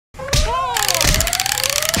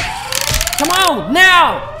on,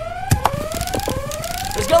 now!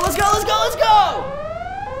 Let's go, let's go, let's go, let's go!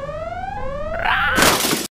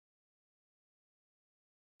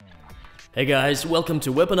 Hey guys, welcome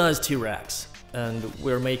to Weaponized T-Rex. And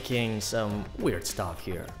we're making some weird stuff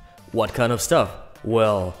here. What kind of stuff?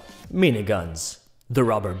 Well, miniguns. The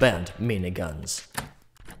rubber band miniguns.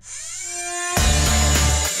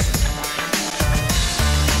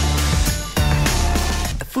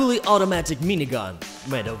 A fully automatic minigun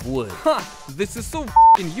made of wood. Ha! This is so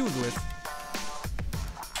f***ing useless.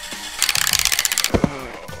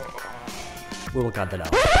 We will cut that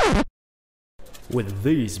out. With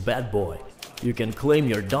this bad boy, you can claim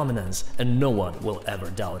your dominance and no one will ever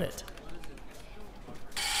doubt it.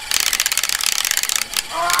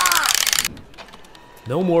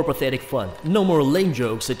 No more pathetic fun, no more lame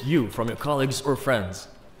jokes at you from your colleagues or friends.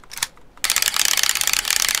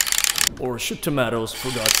 Or shoot tomatoes, for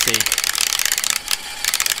God's sake.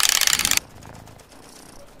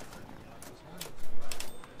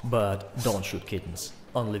 But don't shoot kittens,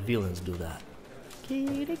 only villains do that.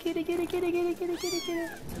 Kitty, kitty, kitty, kitty, kitty, kitty, kitty, kitty.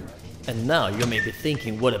 And now you may be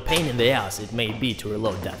thinking what a pain in the ass it may be to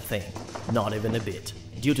reload that thing. Not even a bit.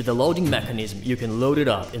 Due to the loading mechanism, you can load it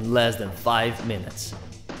up in less than 5 minutes. What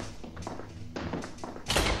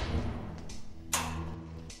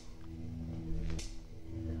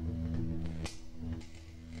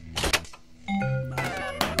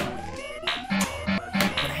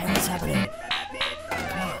the hell is happening?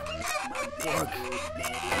 Come on, work.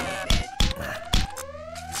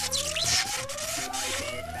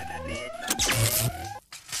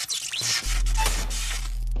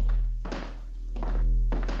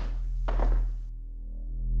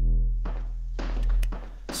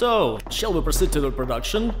 So, shall we proceed to the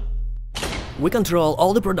production? We control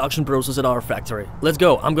all the production process at our factory. Let's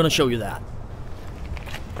go, I'm gonna show you that.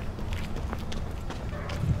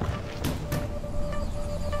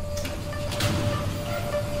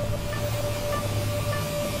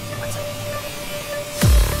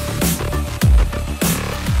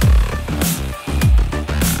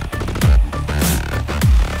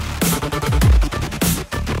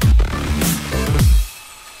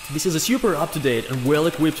 This is a super up-to-date and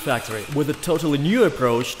well-equipped factory with a totally new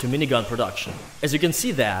approach to minigun production. As you can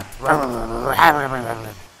see that...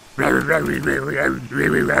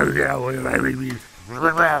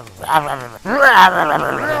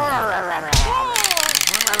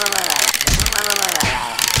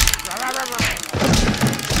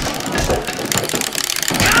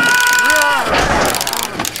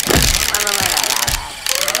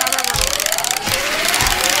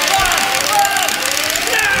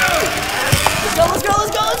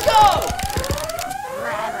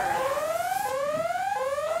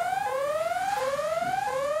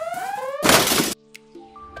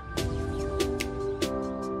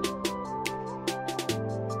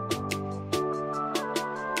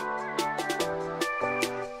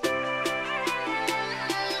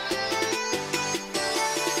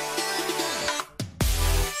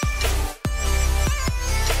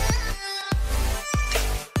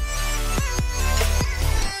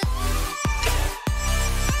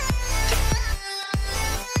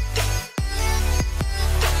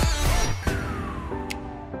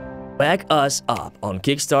 Back us up on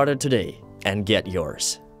Kickstarter today and get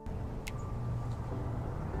yours.